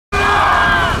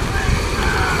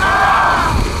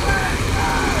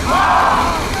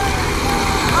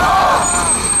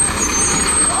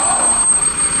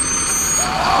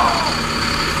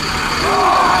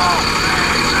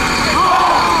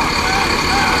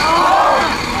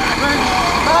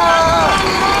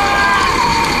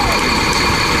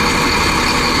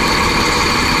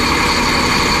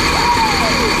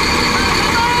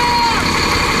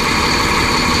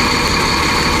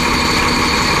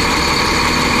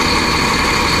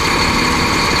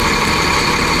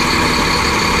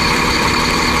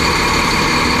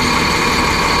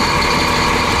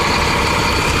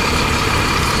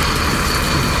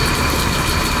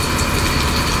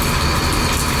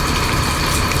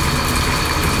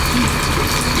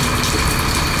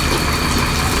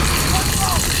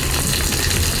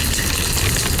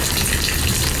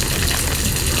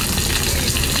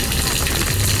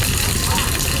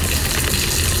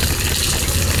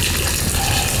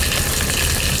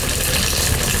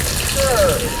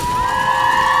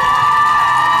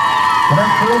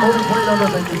game will be played under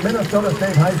the Minnesota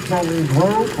State High School League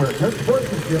rules, where good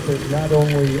sportsmanship is not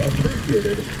only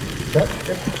appreciated, but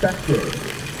expected.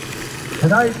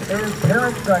 Tonight is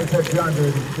Parents' Night at John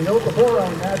Davies Field. Before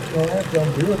our national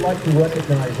anthem, we would like to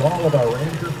recognize all of our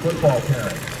Rangers football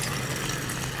parents.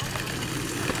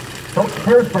 Coach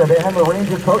Kirsten and the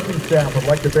Ranger coaching staff would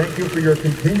like to thank you for your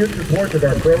continued support of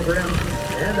our program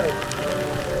and our...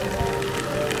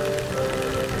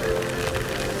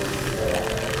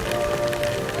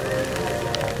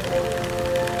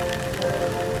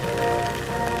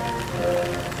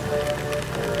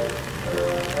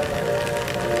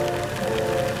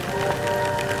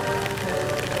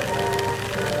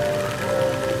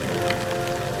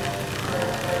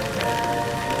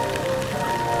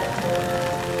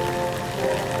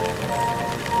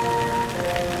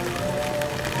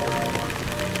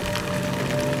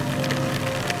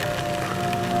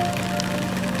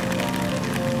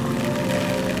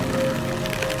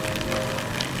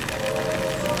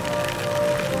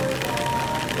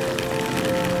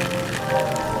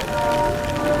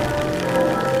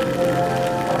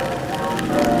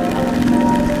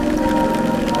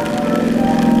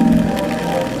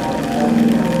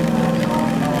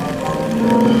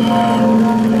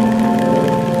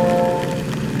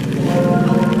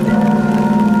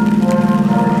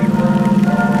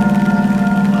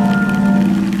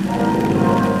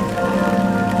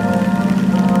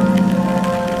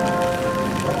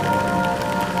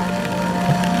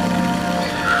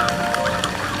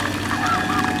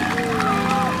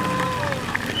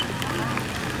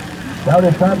 Now it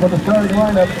is time for the starting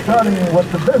lineup, starting with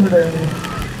the visiting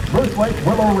Bruce Lake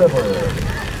Willow River.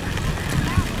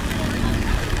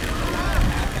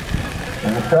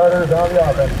 And the starters on the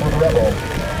offense for the Rebels.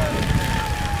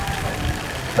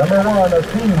 Number 1, a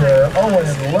senior, Owen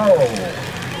Lowe.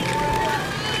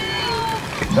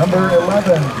 Number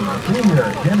 11, senior,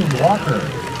 Jimmy Walker.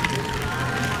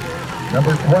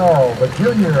 Number 12, a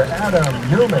junior, Adam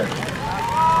Newman.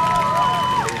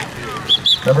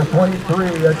 Number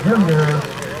 23, a junior,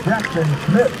 Jackson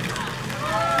Smith.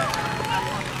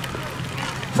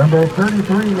 Number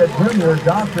 33, a junior,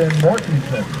 Dawson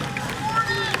Mortensen.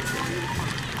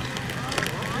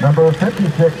 Number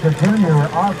 56, a junior,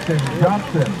 Austin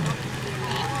Johnson.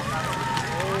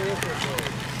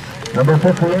 Number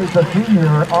 58, a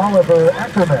senior, Oliver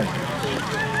Ackerman.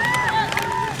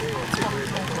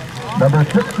 Number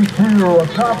 62, a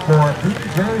sophomore,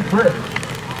 P.J. Britt.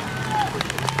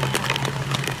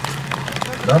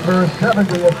 Number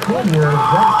 70, a senior,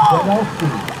 Zach Danowski.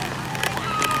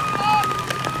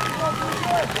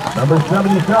 Number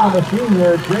 77, a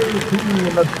senior, J.T.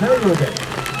 Masarudic.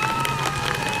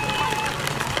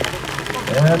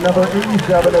 And number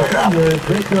 87, a senior,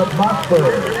 Jacob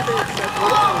Mossberg.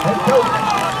 Head coach,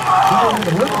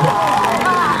 David Whitman.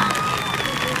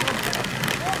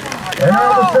 And now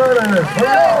the starters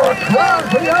for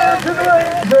Crosby Ironton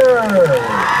Rangers.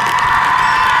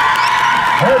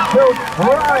 Head coach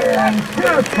Brian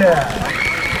Kirsten.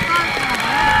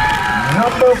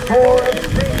 Number 4,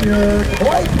 senior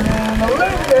Clayton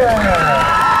Linden.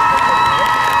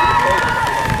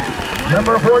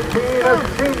 Number 14, a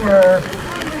senior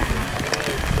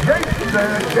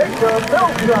Jacob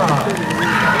Milton.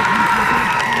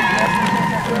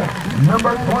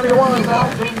 Number 21, a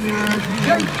senior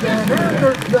Jason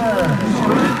Anderson.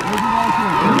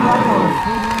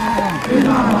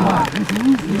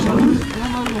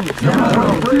 Number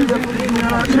 3, a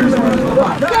junior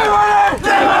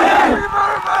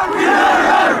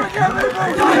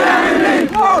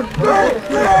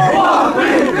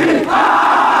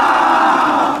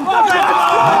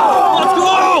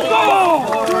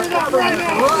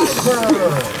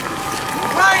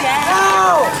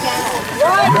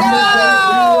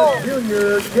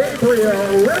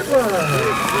Gabriel Redmond.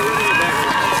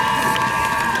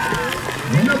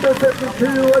 Number 52,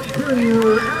 a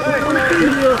junior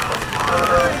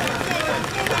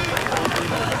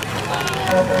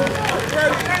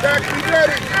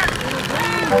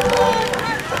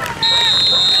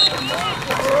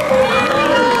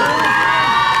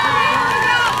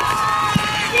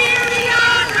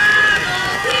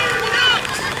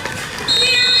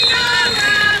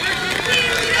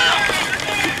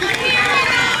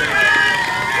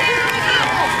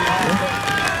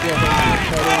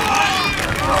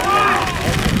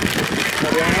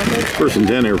First and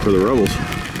 10 here for the Rebels.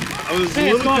 I was a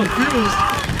little confused.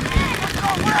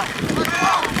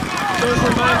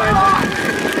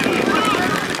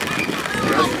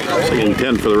 Second and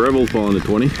 10 for the Rebels, ball on the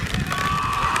 20.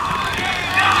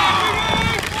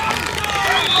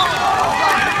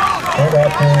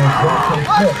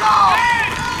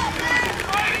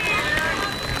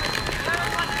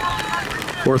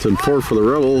 4th and 4 for the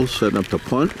Rebels, setting up to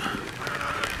punt.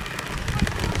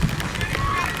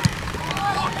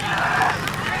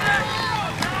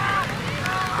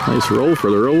 Nice roll for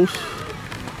the Rebels.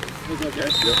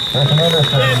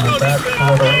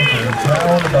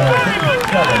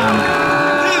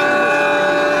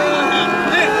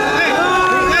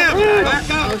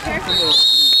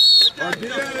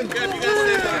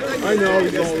 I know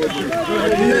he's going with you.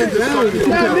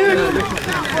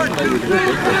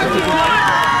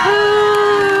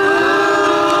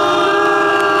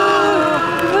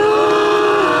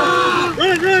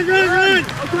 Run!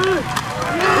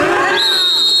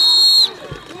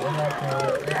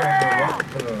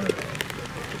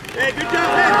 Hey, good job,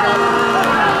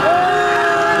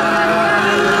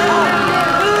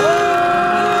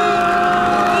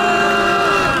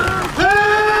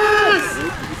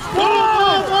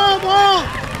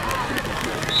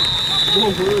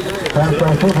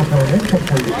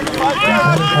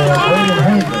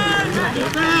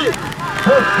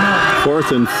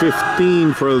 Fourth and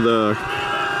 15 for the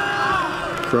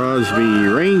Crosby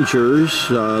Rangers.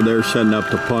 They're setting up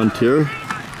to punt here.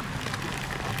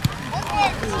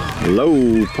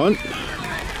 Low punt.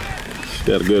 It's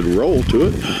got a good roll to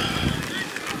it.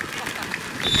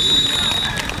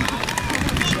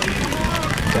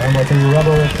 Down with the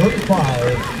Rebel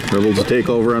 35. Rebels to take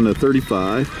over on the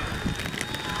 35.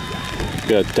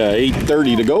 Got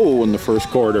 8:30 to go in the first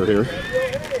quarter here.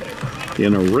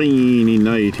 In a rainy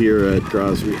night here at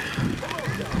Crosby.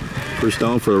 First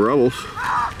down for the Rebels.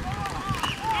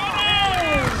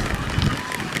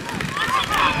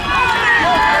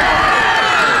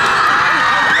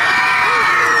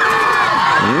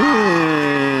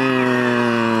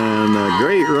 And a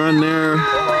great run there.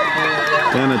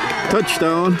 And a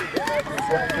touchdown.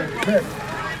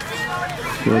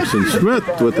 Wilson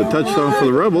Smith with the touchdown for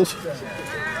the Rebels.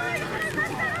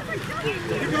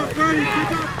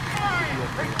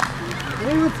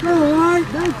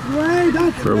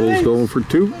 Rebels going for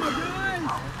 2.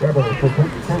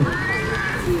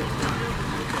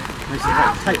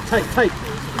 Tight.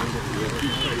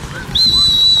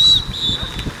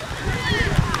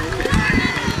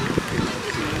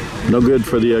 No good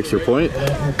for the extra point.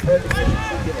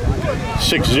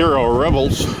 6-0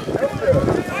 Rebels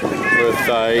with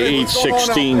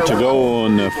 8:16 to go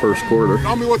in the first quarter.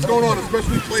 Tell me what's going on,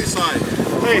 especially play side.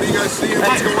 What are you guys seeing?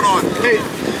 What's going on? Hey,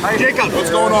 Jacob. What's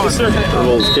going on?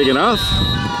 Rebels kicking off.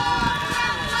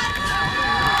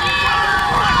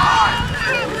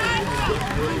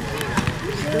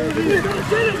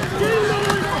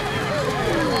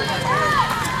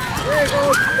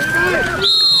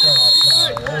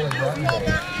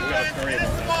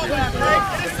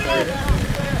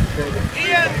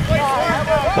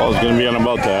 Ball's going to be on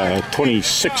about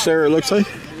 26 there, it looks like.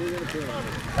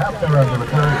 Run!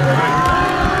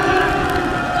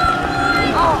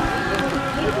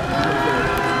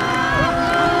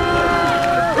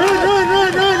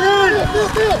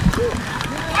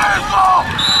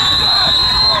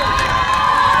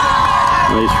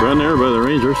 Nice run there by the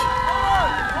Rangers.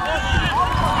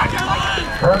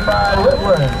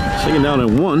 Second down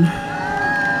and 1.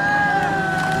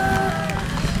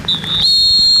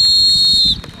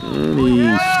 And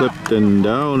he slipped and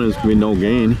down. There's going to be no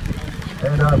gain.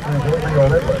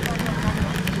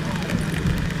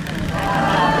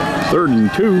 Third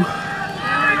and 2.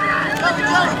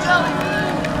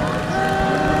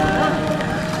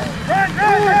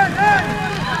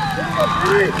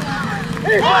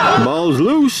 Ball's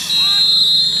loose.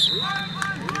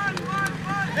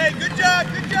 Hey, good job.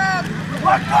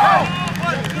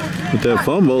 With that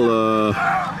fumble,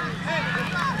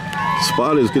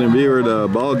 spot is going to be where the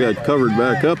ball got covered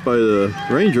back up by the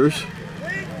Rangers. So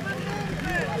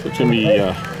it's going to be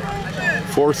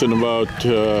 4th and about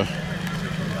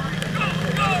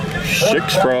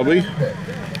 6 probably.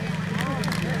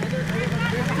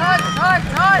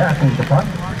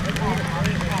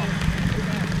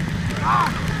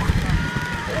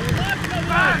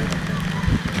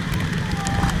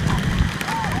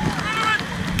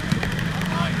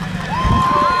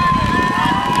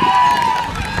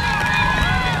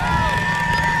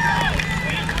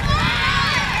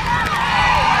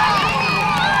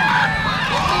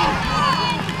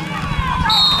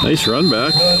 Nice run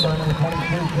back.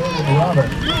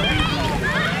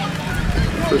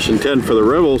 First and 10 for the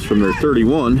Rebels from their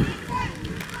 31.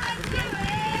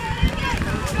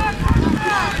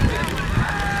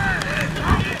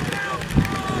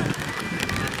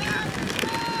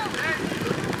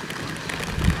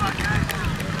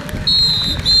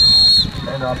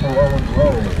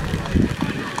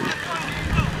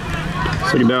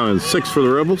 Second down and 6 for the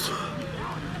Rebels.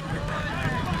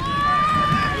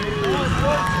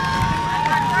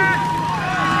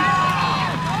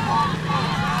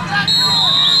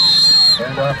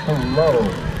 slow.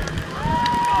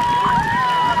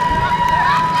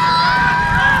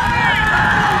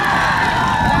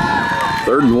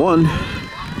 Third and 1.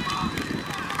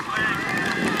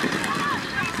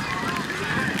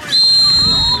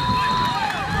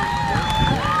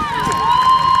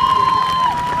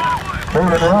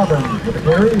 Robbins with the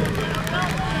carry.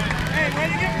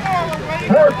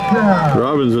 Fourth down.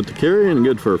 Robbins with the carry and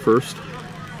good for a first.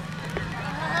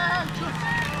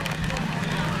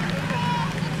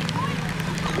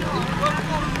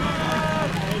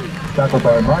 Tackled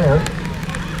by Meyer.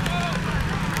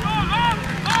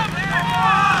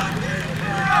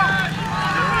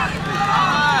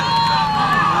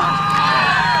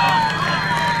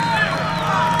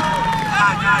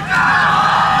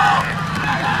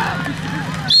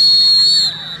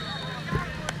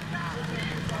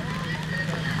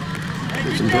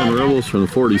 Some 10 Rebels from the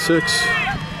 46.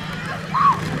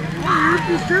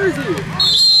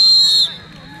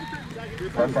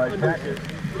 Run by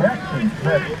Jackson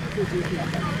Smith.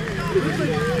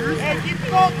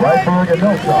 Right and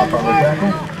no stop on the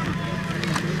tackle.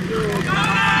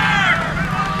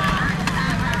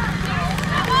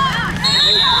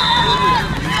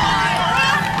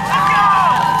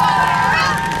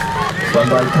 Run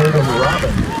by Tatum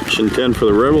Robbins. Action 10 for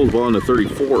the Rebels, ball on the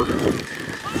 34.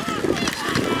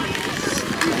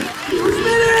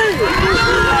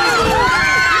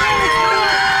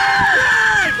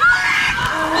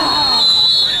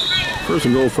 First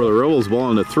and goal for the Rebels, ball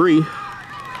on the 3.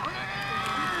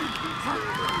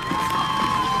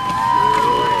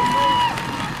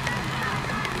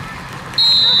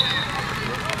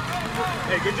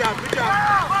 Hey, good job, good job.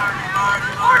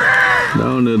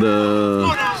 Down to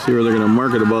the, see where they're going to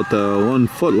mark it, about the 1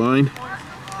 foot line.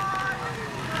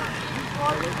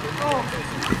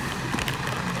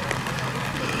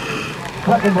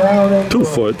 Second down and 2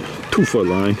 foot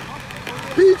line.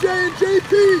 PJ and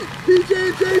JP! PJ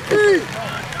and JP!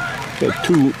 Got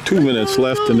two minutes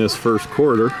left in this first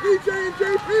quarter. PJ and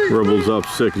JP! Rebels up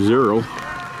 6-0.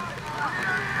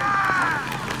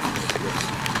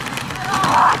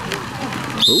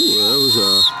 Oh, that was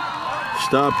a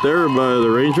stop there by the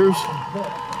Rangers.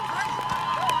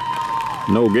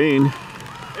 No gain.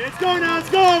 Let's go now, let's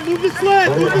go. Move the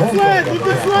sled, move the sled, move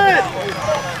the sled.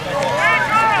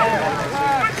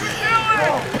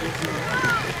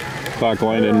 Clock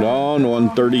winding down,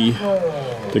 1:30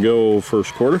 to go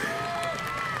first quarter.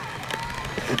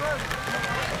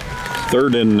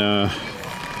 Third and, well,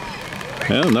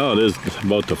 no, it is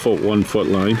about the 1 foot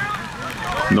line.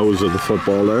 Nose of the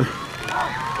football there.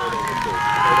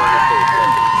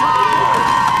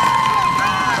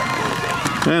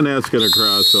 And that's going to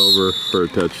cross over for a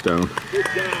touchdown.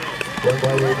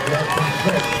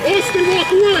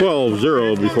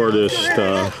 12-0 before this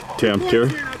attempt here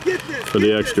for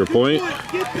the extra point.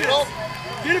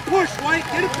 Get a push, White,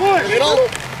 get a push. Middle?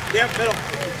 Yeah, middle.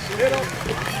 Middle.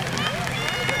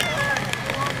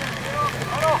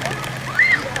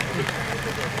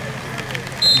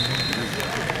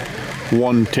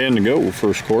 1:10 to go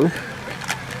first quarter.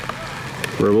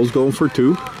 Rebels going for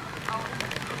 2.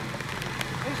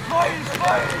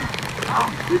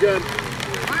 You good?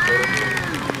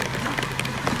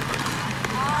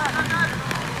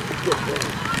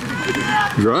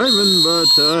 Driving, but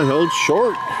held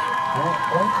short.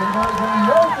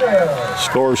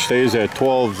 Score stays at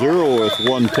 12-0 with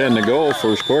 1:10 to go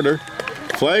first quarter.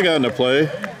 Flag on the play.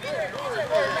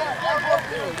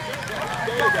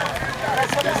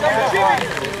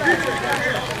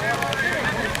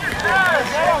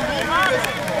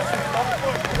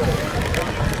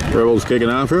 Rebels kicking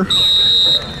off here.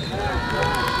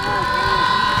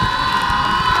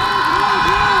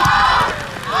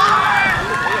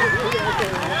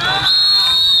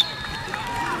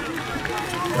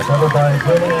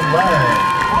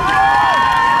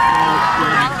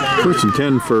 First and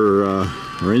 10 for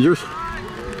Rangers.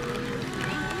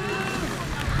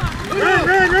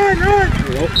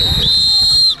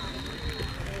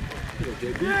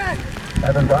 Run!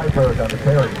 Evan Dyberg on the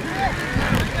carry.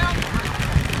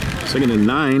 2nd and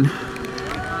 9. Run!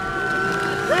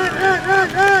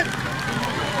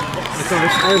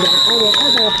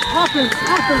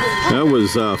 That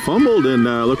was fumbled, and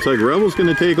looks like Rebels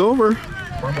going to take over.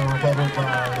 Fumble recovered by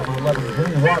number 11,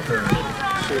 Jimmy Walker.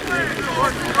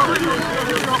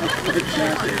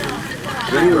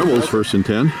 Rebels 1st and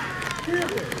 10.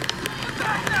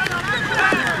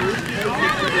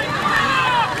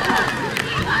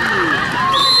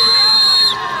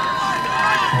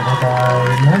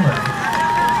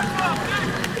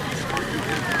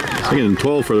 Second and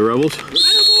 12 for the Rebels. Hey,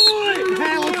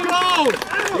 let's go!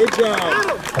 Good job.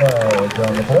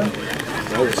 Down the play.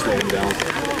 That was slowing down.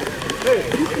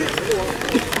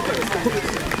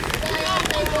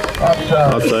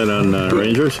 Offside on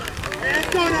Rangers. Let's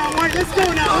go now, White. Let's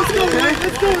go now. Let's go, White.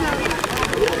 Let's go now.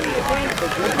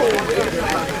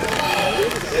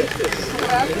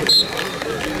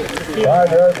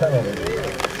 5-yard penalty.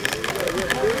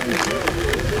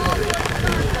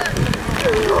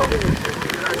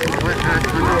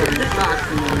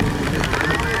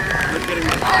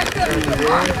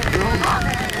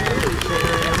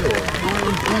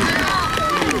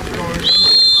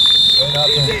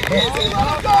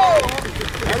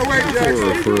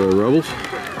 For Rebels.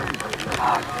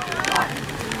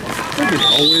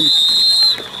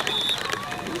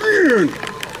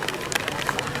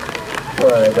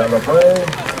 Right on the play.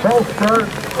 Full start,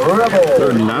 Rebels.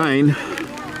 39.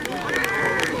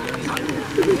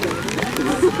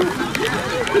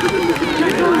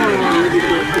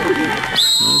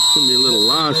 It's going to be a little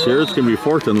loss here. It's going to be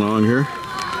 4th and long here.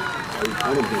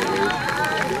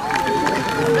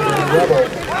 Rebels.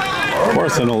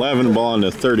 4th and 11, ball on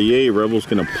the 38. Rebels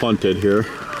going to punt it here.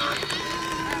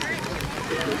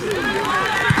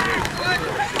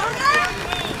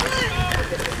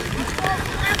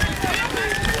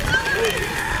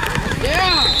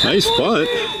 Nice punt.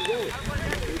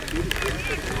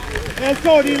 Let's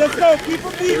go, D. Let's go. Keep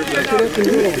them deep.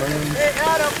 Hey,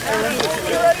 Adam.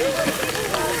 You ready?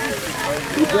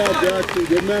 Good job, Jackson.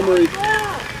 Good memory.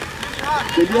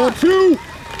 Good job, too.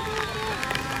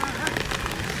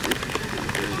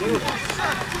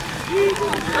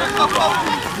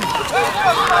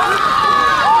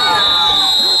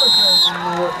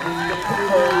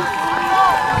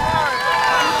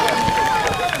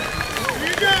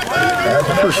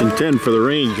 First and 10 for the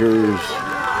Rangers.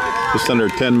 Just under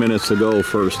 10 minutes to go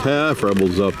first half.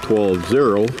 Rebels up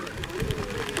 12-0.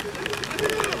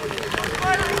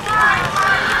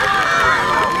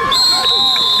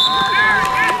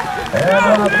 And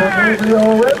off for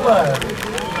Gabriel Redline.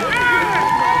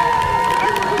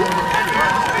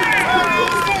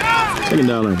 Second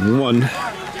down and 1.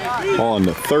 Ball on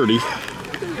the 30.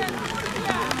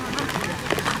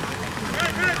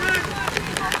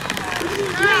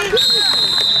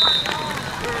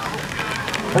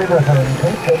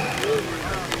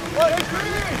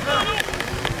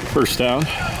 First down.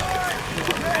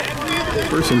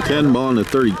 First and 10, ball on the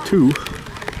 32.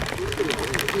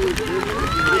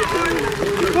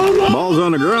 Ball's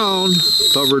on the ground,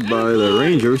 covered by the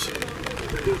Rangers.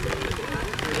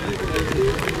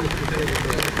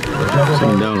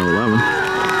 Second down and 11.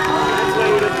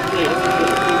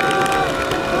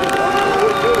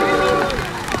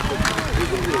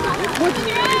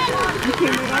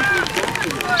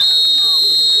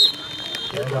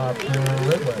 And off to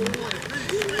Redline.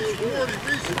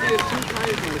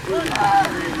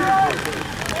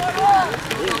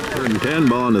 Third and 10,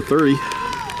 ball on the 30.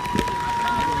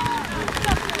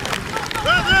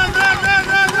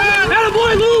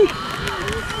 Attaboy, Lou!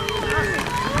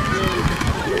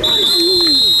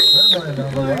 Redline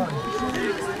on the line.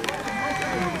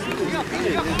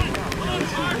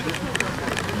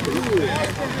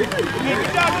 Good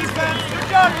job, defense. Good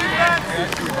job, defense.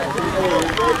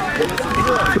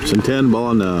 First and 10, ball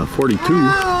on the 42.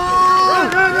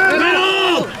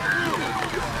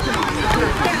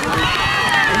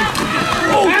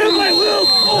 Attaboy, Lou!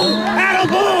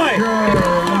 Attaboy!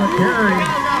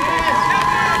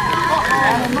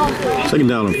 Second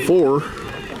down and 4.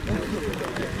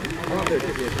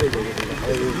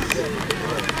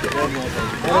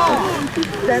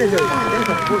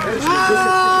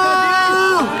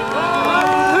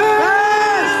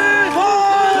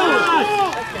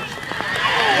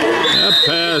 That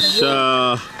pass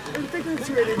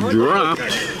dropped.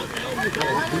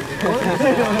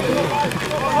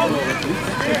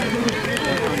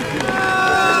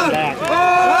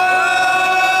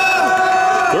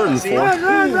 Third and 4.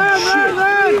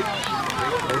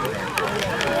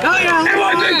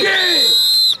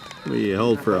 We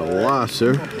held for a loss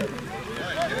there.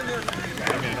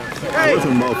 With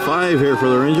about 5 here for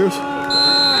the Rangers.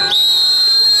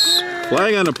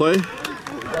 Flag on the play.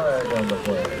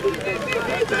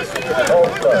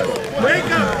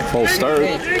 Full start.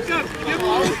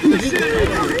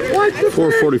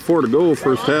 4:44 to go,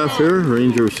 first half here.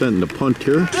 Rangers sending the punt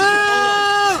here.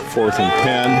 4th and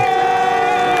 10.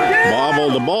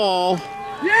 Bobble the ball.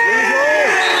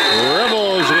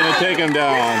 Rebels are going to take him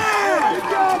down.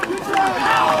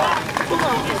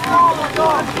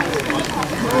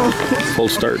 Full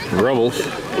start, Rebels.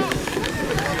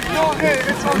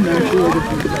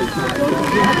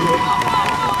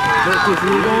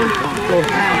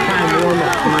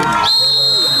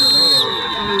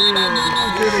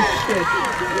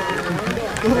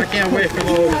 I can't wait for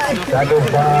those. That goes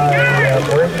by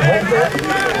Brayton Holbrook.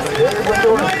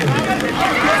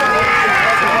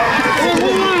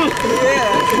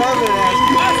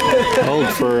 Hold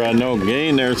for no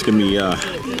gain there. It's going to be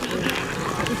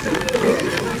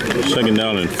second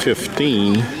down and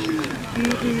 15.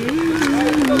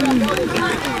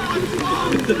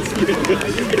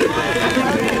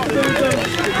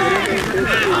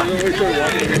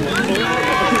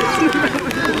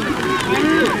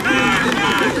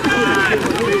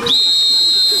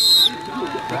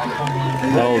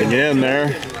 Held again there. I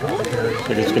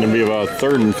think it's going to be about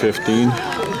 3rd and 15.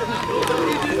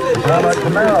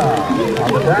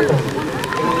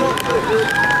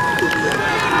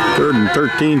 Third and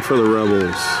 13 for the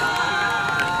Rebels.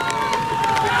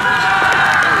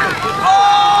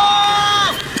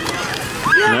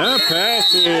 That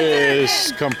pass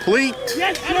is complete.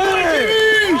 Yes,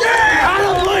 sir!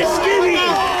 Attaboy, Skinny!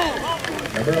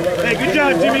 Hey, good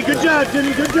job, Jimmy. Good job,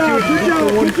 Jimmy. Good job. Good job.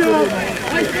 Good job.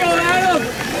 Nice throw, Adam.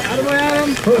 Attaboy, Adam.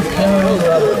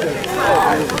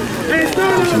 Hey,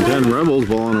 First and 10 Rebels,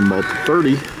 ball on about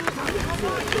 30.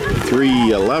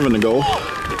 3:11 to go.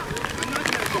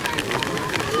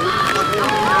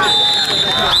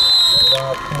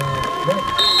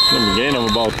 A gain of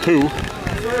about 2.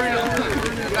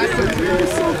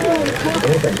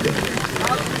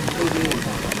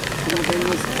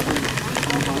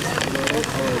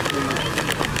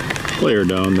 Player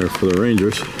down there for the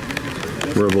Rangers.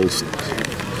 Rebels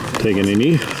taking a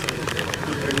knee.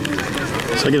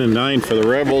 2nd and 9 for the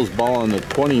Rebels. Ball on the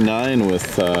 29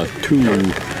 with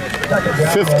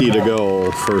 2:50 to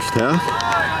go first half.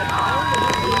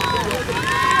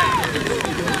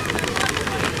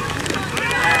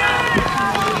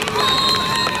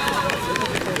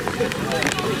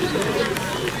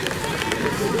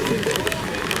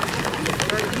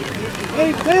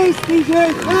 Hey, face,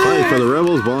 DJ. 5 for the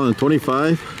Rebels. Ball on the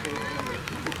 25.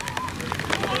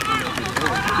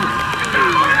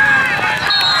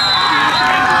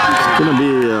 It's going to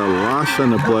be a loss on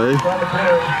the play.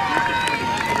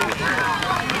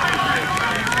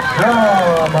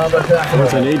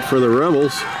 4th and 8 for the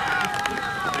Rebels.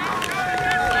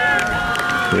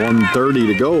 1:30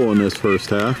 to go in this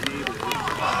first half.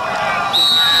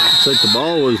 Looks like the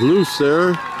ball was loose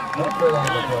there.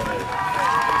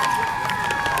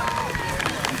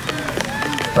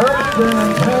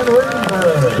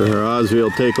 Crosby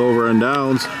will take over on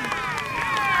downs.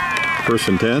 1st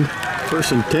and 10.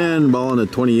 1st and 10, ball on the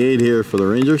 28 here for the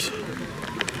Rangers.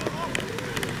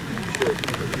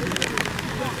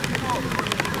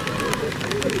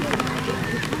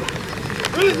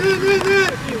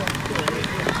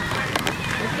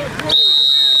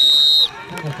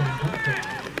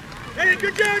 Hey,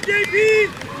 good job, JP.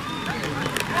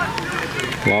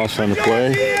 Loss on the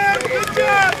play. Good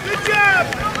job. Good job.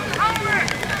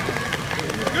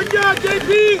 Good job,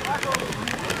 JP.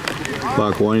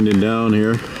 Clock winding down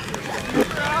here.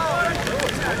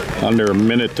 Under a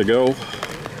minute to go.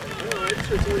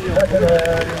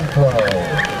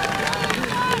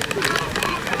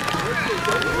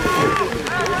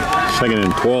 2nd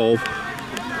and 12.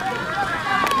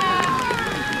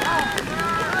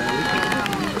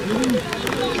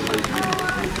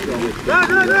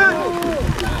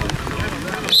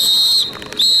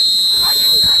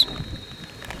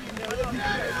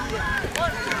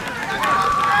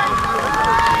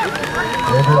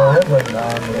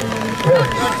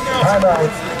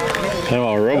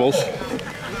 Timeout Rebels.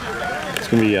 It's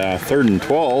going to be 3rd and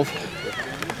 12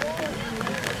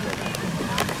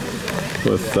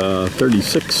 with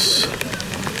 36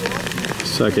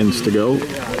 seconds to go.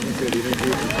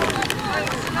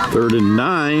 3rd and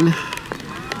 9.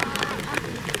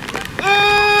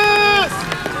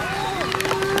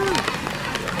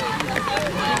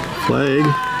 Flag.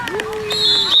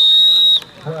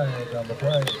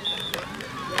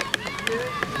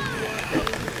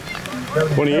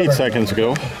 28 seconds to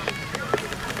go.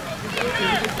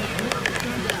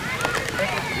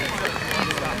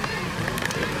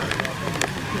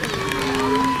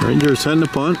 Rangers send the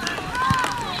punt.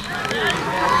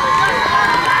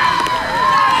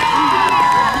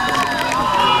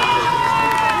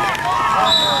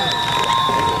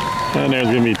 And there's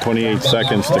going to be 28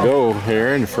 seconds to go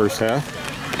here in the first half.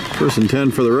 1st and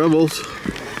 10 for the Rebels.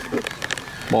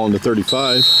 Ball into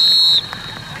 35.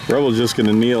 Rebels just going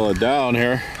to kneel it down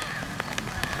here.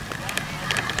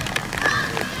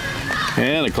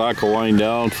 And the clock will wind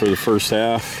down for the first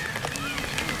half.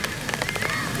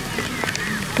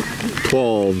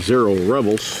 12-0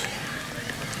 Rebels.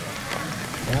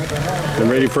 Getting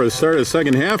ready for the start of the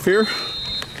second half here.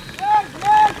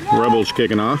 Rebels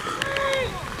kicking off.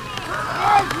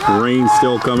 Rain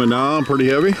still coming down pretty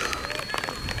heavy.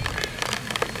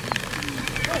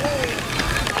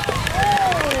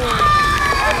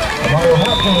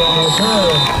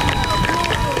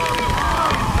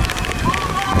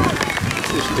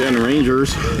 10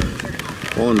 Rangers,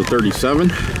 falling to 37.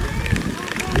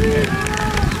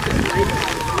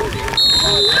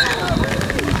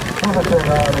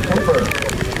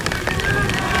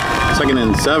 Second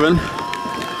and 7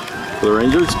 for the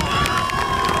Rangers.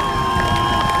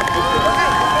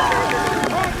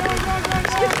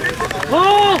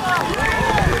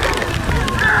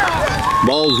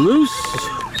 Ball's loose.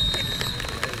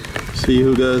 See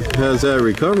who has that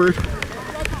recovered.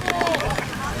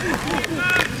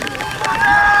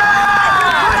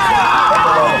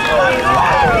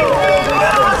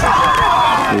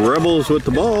 The Rebels with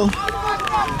the ball.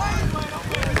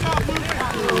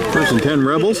 First and 10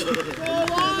 Rebels.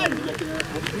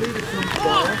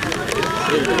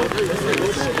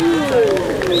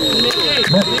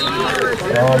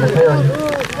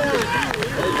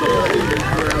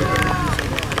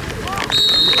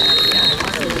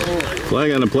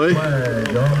 Flag on the play.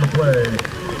 Flag on the play.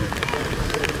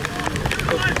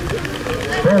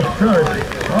 First charge.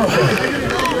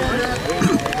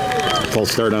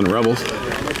 False start on the Rebels.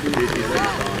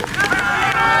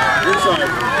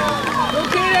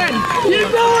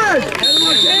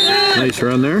 Nice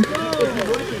run there.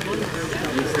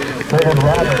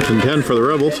 First and 10 for the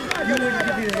Rebels.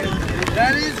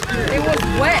 That is, it was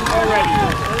wet already.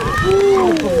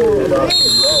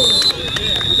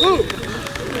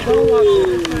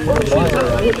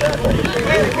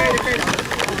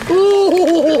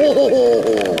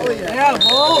 Yeah,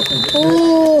 ball.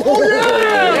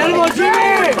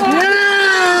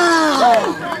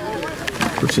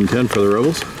 First and 10 for the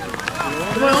Rebels.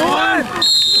 Come on.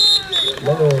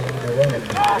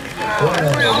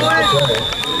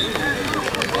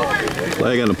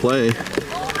 Flag on the play.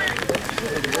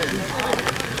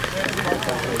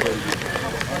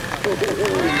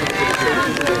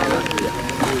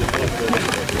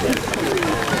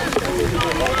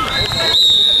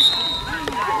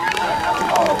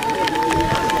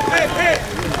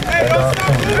 Hey, don't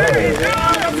stop.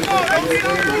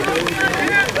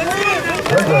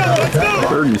 Let's go.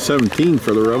 3rd and 17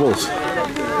 for the Rebels.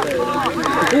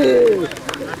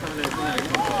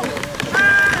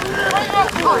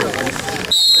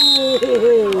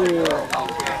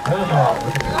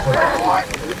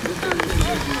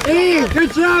 Hey,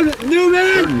 good job,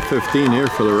 Newman. 3rd and 15 here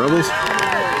for the Rebels.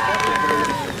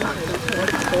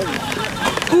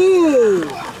 Ooh.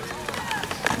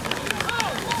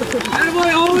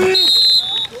 Attaboy, Owen.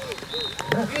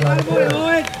 Attaboy,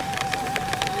 Owen.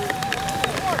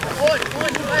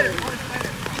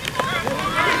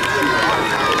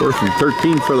 4th and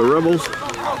 13 for the Rebels.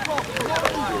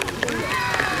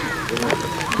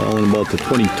 Falling about to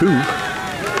 22.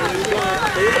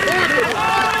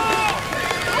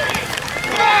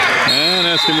 And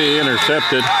that's going to be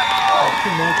intercepted.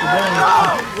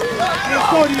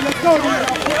 Let's go.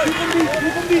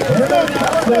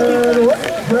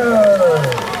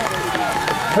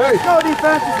 Hey, go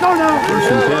defense, let's go now.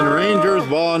 First and 10 Rangers,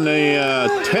 ball on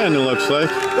the 10 it looks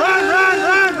like. Run.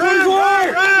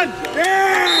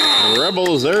 Yeah. The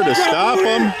Rebels there to stop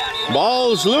them.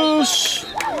 Ball's loose.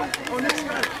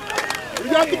 We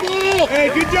got the ball. Hey,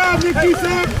 good job, Nicky,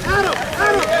 son. Adam.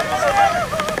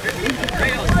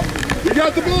 We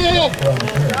got the ball.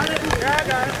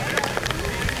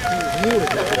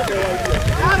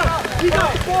 Adam, we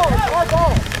got the ball. It's our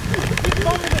ball.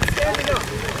 Keep standing up.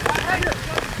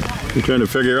 We're trying to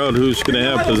figure out who's going to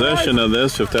have possession of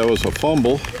this if that was a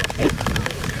fumble.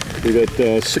 We got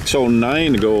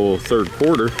 6:09 to go, 3rd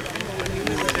quarter.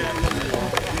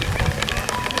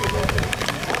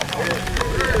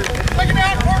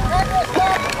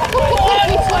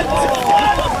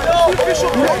 Oh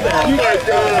my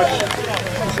gosh!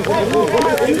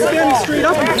 He's standing straight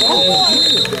up.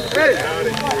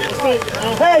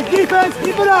 Hey, defense,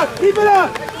 keep it up! You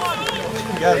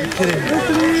gotta be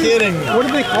kidding me. What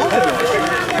do they call it?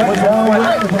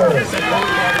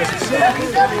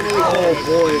 Oh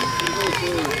boy.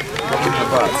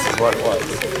 That's what it was.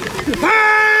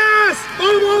 Pass!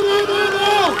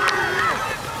 Ball!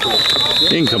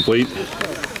 Incomplete.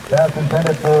 Pass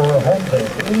intended for home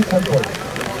base. Incomplete.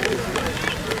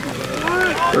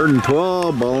 3rd and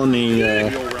 12, ball on the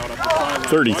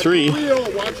 33.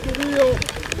 Watch the wheel.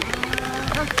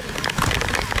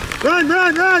 Run!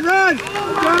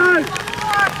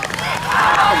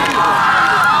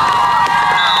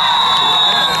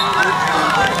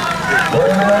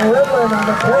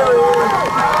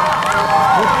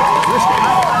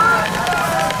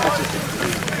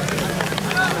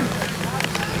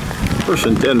 First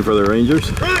and 10 for the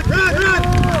Rangers. Run!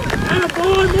 And a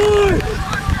boy more!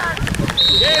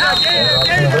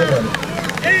 Get it!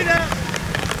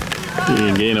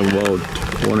 A gain of about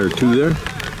 1 or 2 there.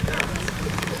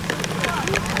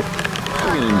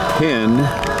 Second and 10.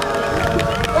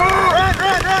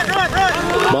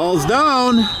 Ball's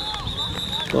down.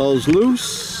 Ball's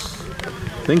loose.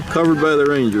 I think covered by the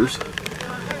Rangers.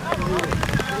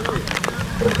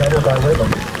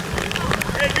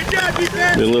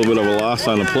 A little bit of a loss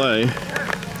on the play.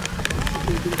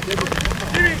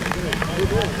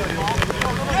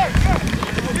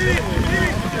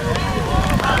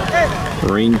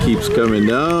 Rain keeps coming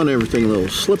down, everything a little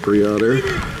slippery out there.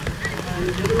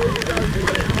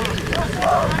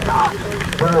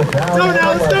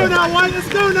 Let's go now, White, let's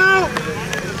go now!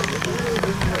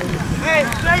 Hey,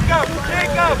 Jacob!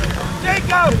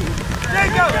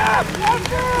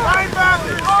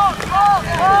 Linebacker!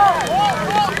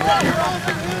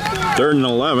 3rd and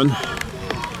 11.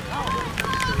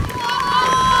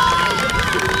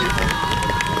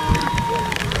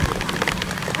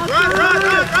 Run!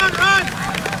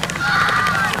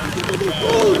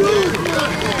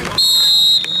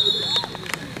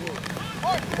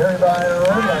 Carry by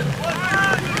Ironton.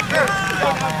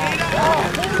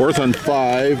 4th and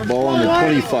 5, ball on the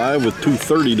 25 with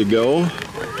 2:30 to go.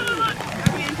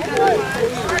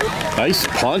 Nice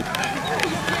punt.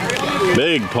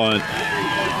 Big punt.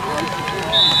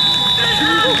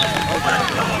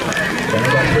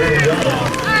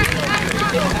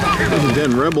 And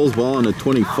then Rebels, ball on the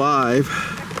 25.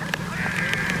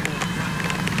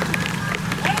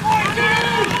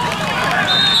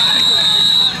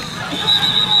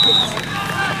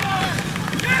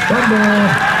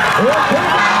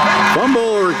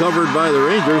 Fumble recovered by the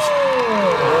Rangers.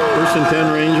 1st and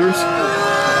 10 Rangers.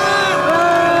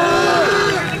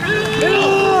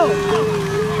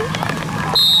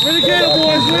 Way to get it,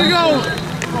 boys! Way to go!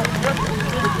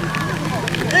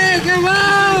 Hey, come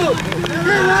out!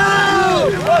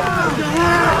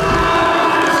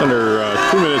 It's under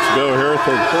 2 minutes to go here,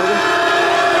 3rd quarter.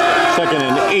 2nd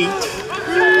and 8.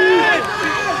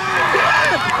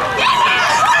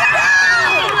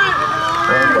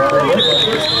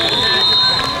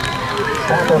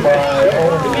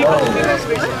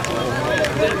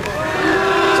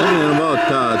 Second and about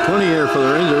 20 here for the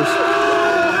Rangers.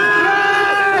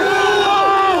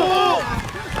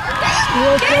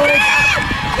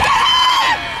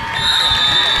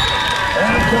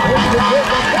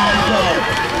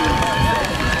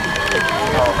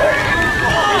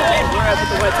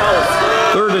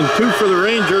 Third and 2 for the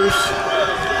Rangers.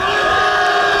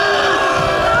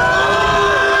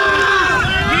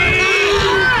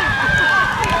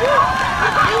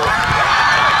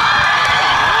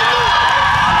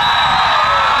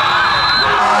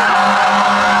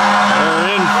 They're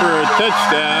in for a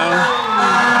touchdown.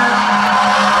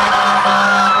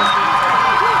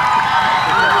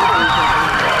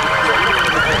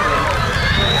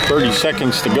 30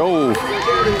 seconds to go,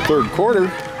 3rd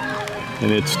quarter,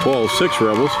 and it's 12-6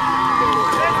 Rebels.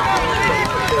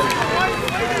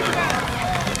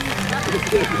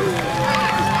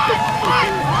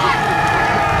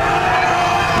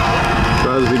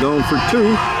 Crosby going for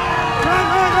 2.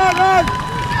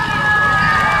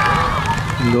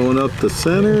 Going up the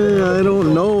center. I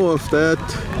don't know if that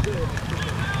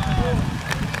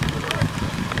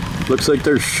looks like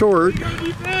they're short.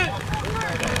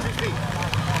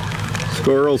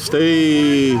 Score will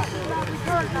stay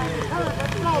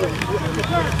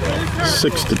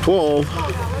 6-12.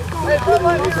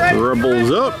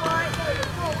 Rebels up.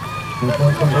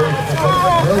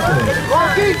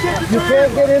 You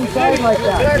can't get inside like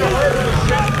that.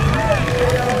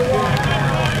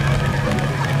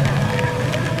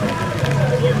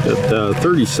 Got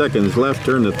 30 seconds left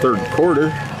here in the 3rd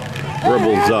quarter.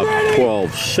 Rebels up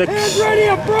 12-6.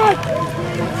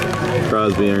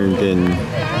 Crosby Ironton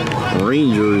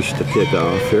Rangers to kick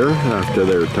off here after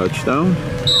their touchdown.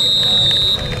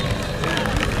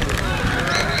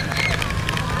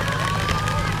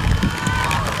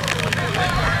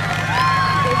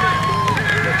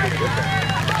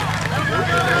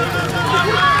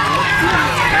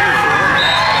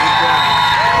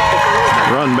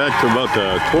 Run back to about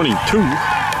 22.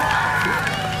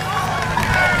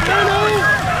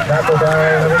 Tackle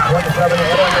by number 27.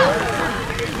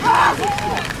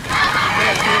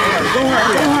 Go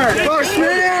hard!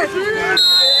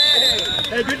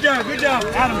 Hey, good job,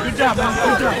 Adam, good job, man,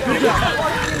 good job.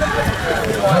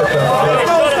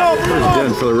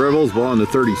 Again for the Rebels, ball on the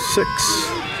 36.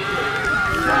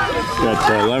 Got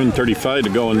 11:35 to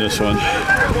go in this one.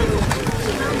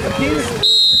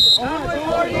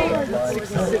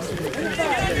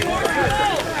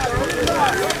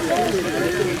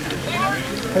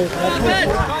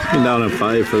 And down at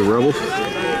 5 for the Rebels.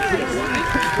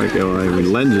 Like,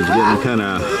 lens is getting kind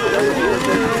of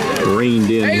reined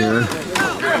in here.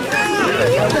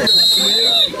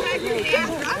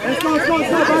 We're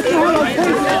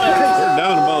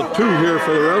down about 2 here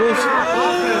for the Rebels.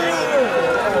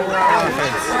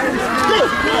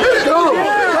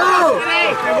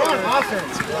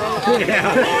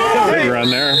 Big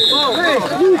run there.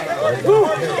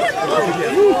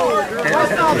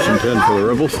 First and 10 for the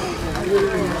Rebels.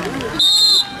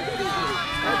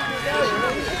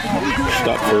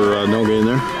 Stop for no gain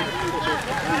there.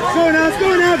 Let's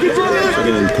go now, get your man.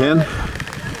 Second and 10.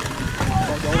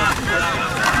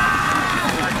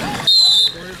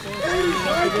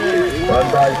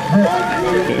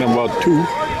 Getting about 2.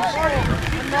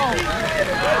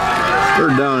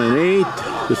 Third down and 8.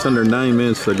 Just under 9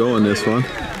 minutes to go in this one.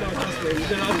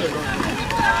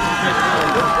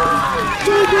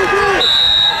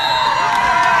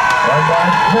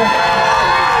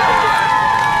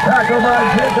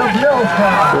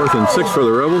 Fourth and 6 for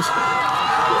the Rebels.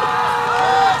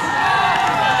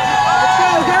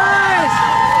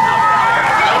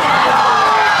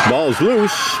 Ball's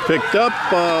loose, picked up,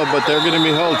 but they're going to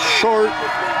be held short.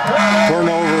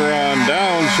 Turnover on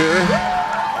downs here.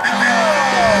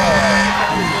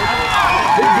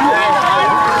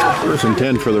 First and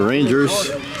 10 for the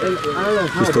Rangers.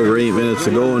 Just over 8 minutes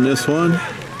to go in this one.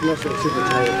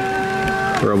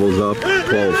 Rebels up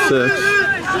 12-6.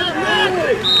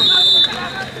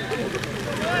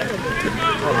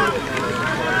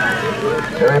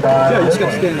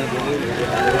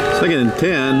 Second and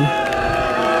 10.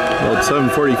 About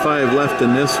 7:45 left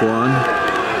in this one.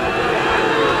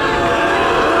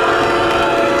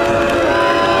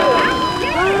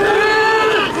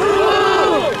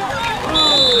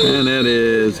 And that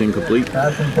is incomplete.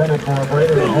 Third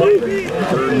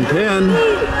and 10.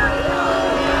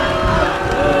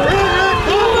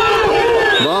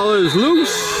 Ball is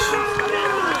loose.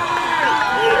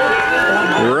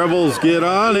 The Rebels get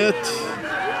on it.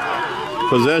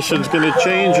 Possession's going to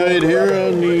change right here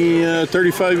on the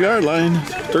 35-yard line.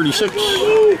 36.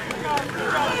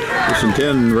 First and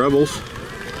 10 Rebels.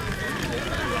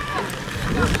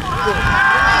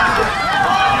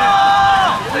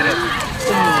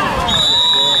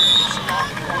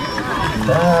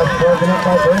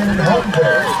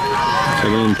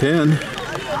 Second and 10.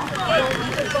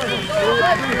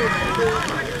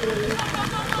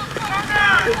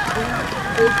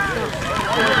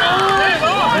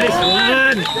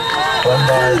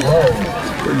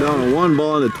 We're down to 1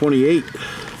 ball on the 28.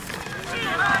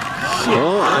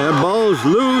 Oh, that ball is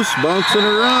loose, bouncing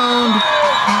around.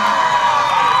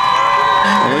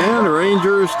 And the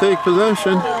Rangers take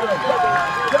possession.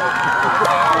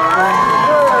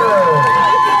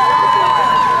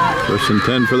 First and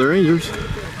 10 for the Rangers.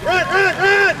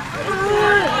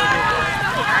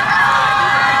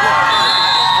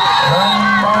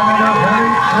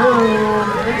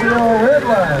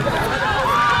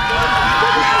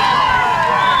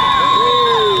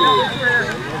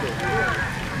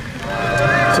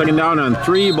 Second down on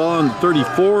 3, ball on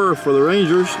 34 for the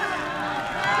Rangers.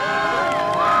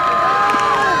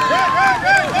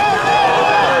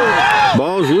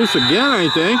 Ball's loose again, I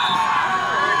think.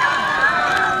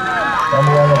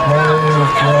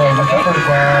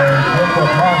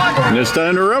 And this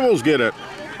time the Rebels get it.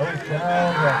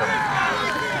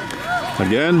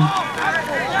 Again,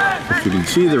 if you can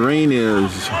see, the rain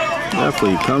is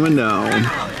definitely coming down.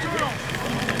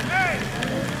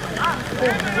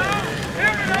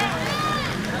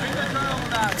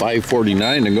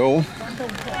 .549 to go.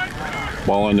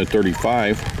 Ball on the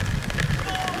 35.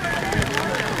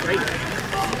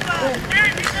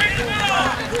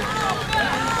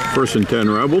 First and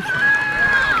 10 Rebels.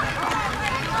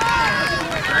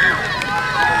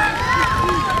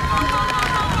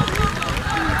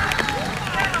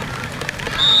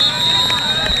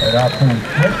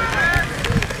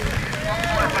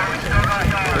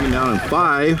 Second down and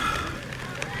 5.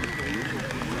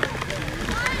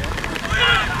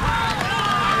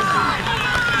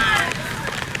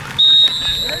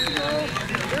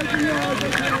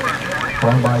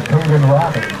 Run by Cogan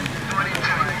Robbins.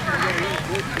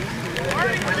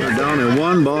 They're down at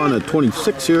 1, ball on a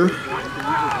 26 here.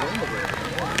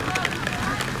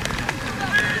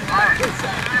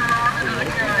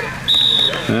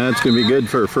 That's going to be good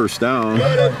for a first down.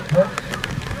 Good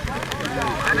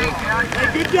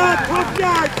job, tough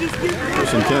guy.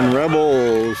 First and 10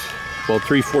 Rebels. About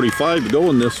 3:45 to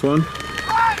go in this one.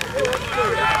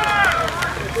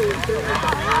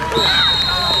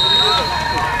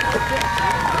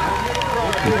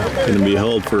 Going to be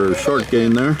held for a short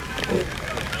gain there.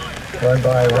 Run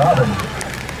by Robbins.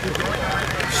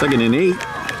 Second and 8.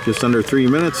 Just under 3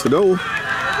 minutes to go.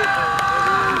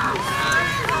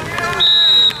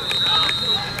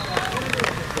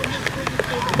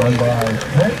 Run by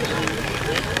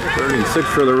 36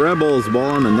 for the Rebels,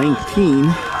 ball on the 19.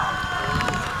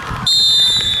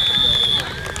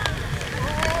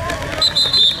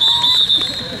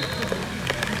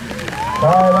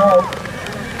 Timeout.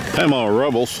 Timeout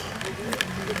Rebels.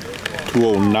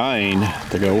 2:09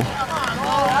 to go.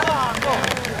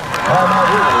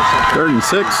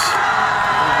 36.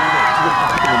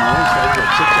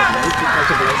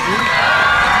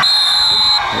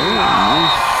 Oh,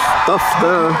 nice stuff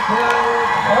there.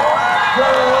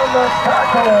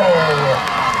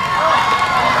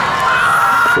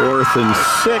 Fourth and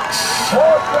 6.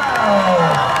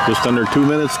 Just under 2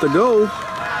 minutes to go.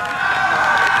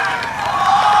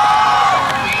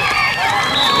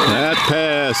 That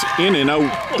pass in and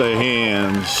out the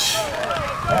hands.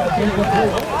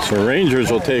 So Rangers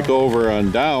will take over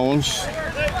on downs.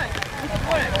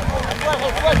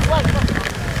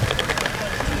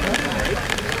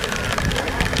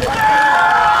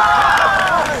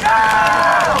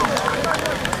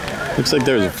 Looks like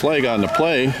there's a flag on the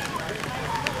play.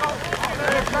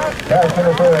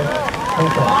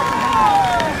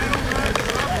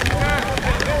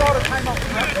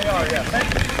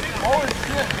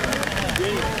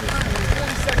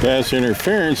 Pass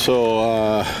interference,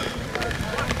 so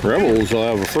Rebels will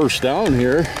have a first down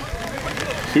here.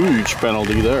 Huge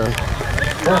penalty there.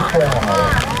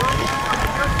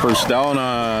 First down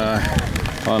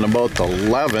on about the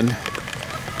 11.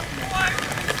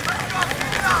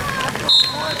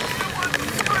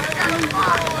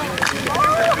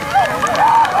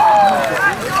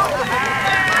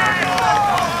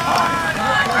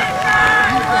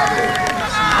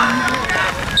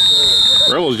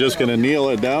 Rebels just going to kneel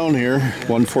it down here.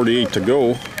 1:48 to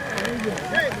go.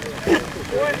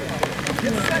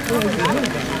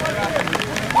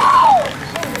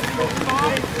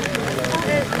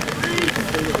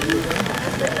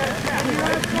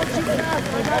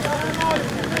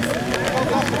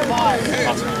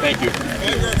 Awesome. Thank you.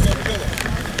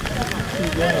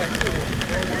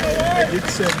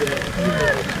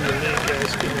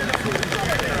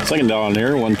 Second down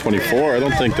here, 1:24. I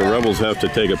don't think the Rebels have to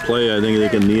take a play. I think they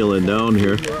can kneel it down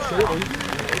here.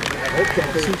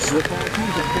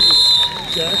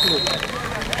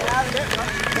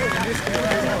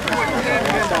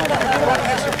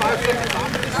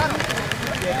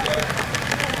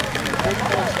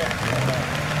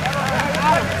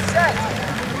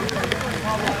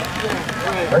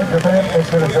 Ranger fans, make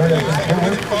sure to join us in 2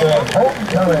 weeks for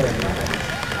homecoming.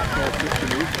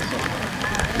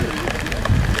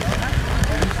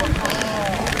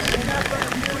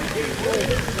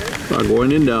 Not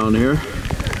going in down here.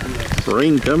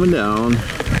 Rain coming down.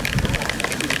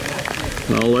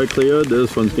 In all likelihood,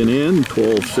 this one's going to end.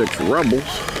 12-6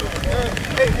 Rebels.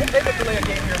 They could delay a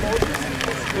game here, Mo.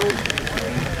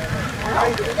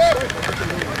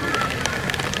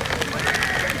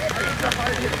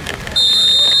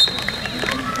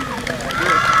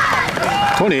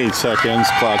 28 seconds,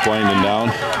 clock winding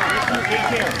down.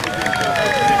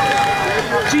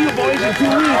 See you boys in 2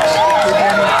 weeks.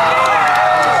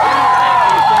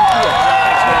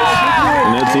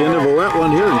 And that's the end of a wet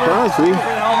one here in Crosby.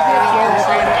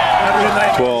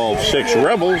 12-6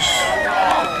 Rebels.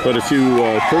 But a few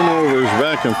turnovers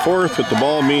back and forth with the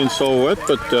ball being so wet,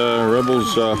 but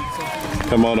Rebels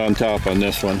come out on top on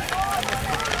this one.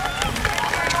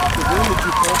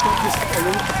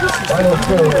 Final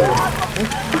score.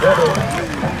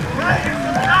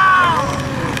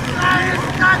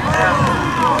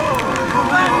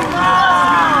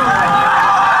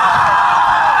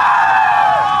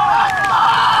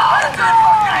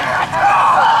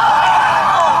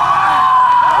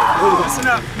 Listen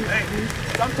up. Hey,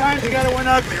 sometimes you gotta win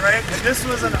ugly, right? And this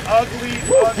was an ugly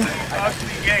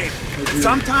game.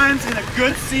 Sometimes in a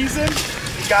good season,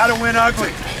 you gotta win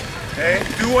ugly. Okay?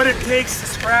 Do what it takes to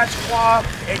scratch, claw,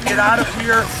 and get out of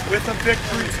here with a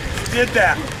victory. You did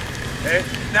that. Okay?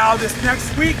 Now this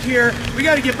next week here, we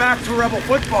got to get back to Rebel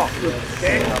football.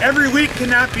 Okay? Every week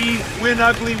cannot be win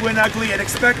ugly, and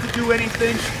expect to do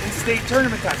anything in state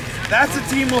tournament time. That's a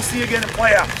team we'll see again in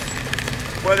playoffs.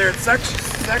 Whether it's section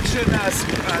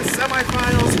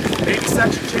semifinals, maybe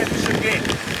section championship game.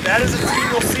 That is a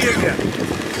team we'll see again.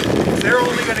 They're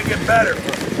only going to get better.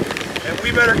 And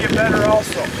we better get better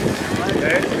also.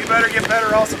 Okay? We better get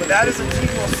better also, but that is a team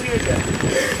we'll see again.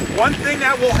 One thing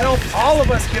that will help all of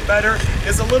us get better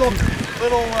is a little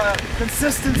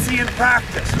consistency in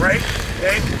practice, right?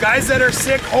 Okay? Guys that are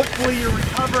sick, hopefully you're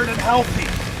recovered and healthy.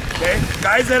 Okay?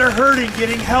 Guys that are hurting,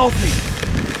 getting healthy.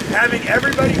 Having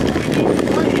everybody who we need to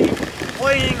play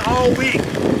playing all week.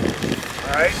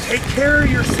 All right, take care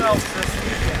of yourselves this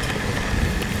weekend.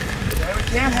 Okay? We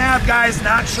can't have guys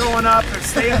not showing up and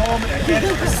staying home. And again,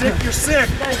 if you're sick,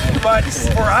 but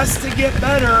for us to get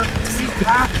better, we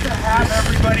have to have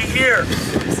everybody here,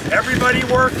 everybody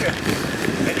working.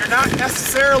 And you're not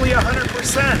necessarily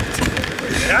 100%.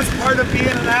 That's part of being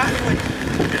an athlete.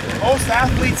 Most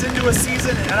athletes into a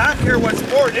season, and I don't care what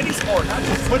sport, any sport, not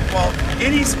just football,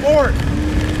 any sport,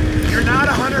 you're not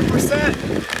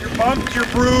 100%. You're bumped, you're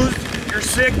bruised, you're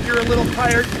sick, you're a little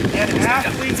tired, and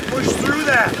athletes push through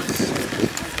that.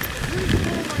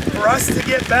 For us to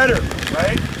get better,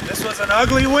 right? This was an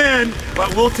ugly win,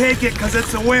 but we'll take it because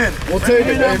it's a win. We'll take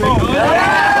it, baby.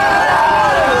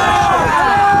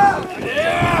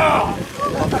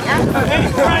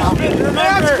 Hey, freshmen,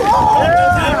 remember!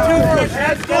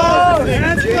 Let's go! Let's go!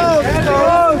 Let's go! Let's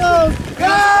go!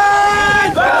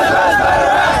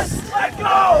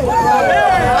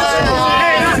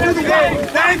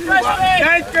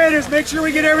 Ninth graders, make sure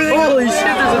we get everything. Holy shit,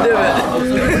 there's a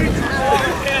divot.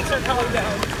 Pants are coming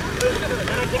down.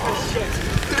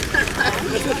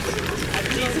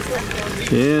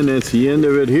 And that's the end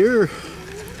of it here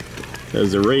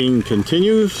as the rain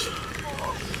continues.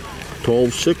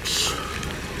 12-6.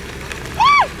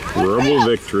 Rebel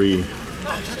victory.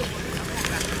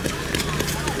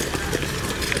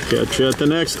 Catch you at the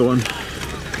next one.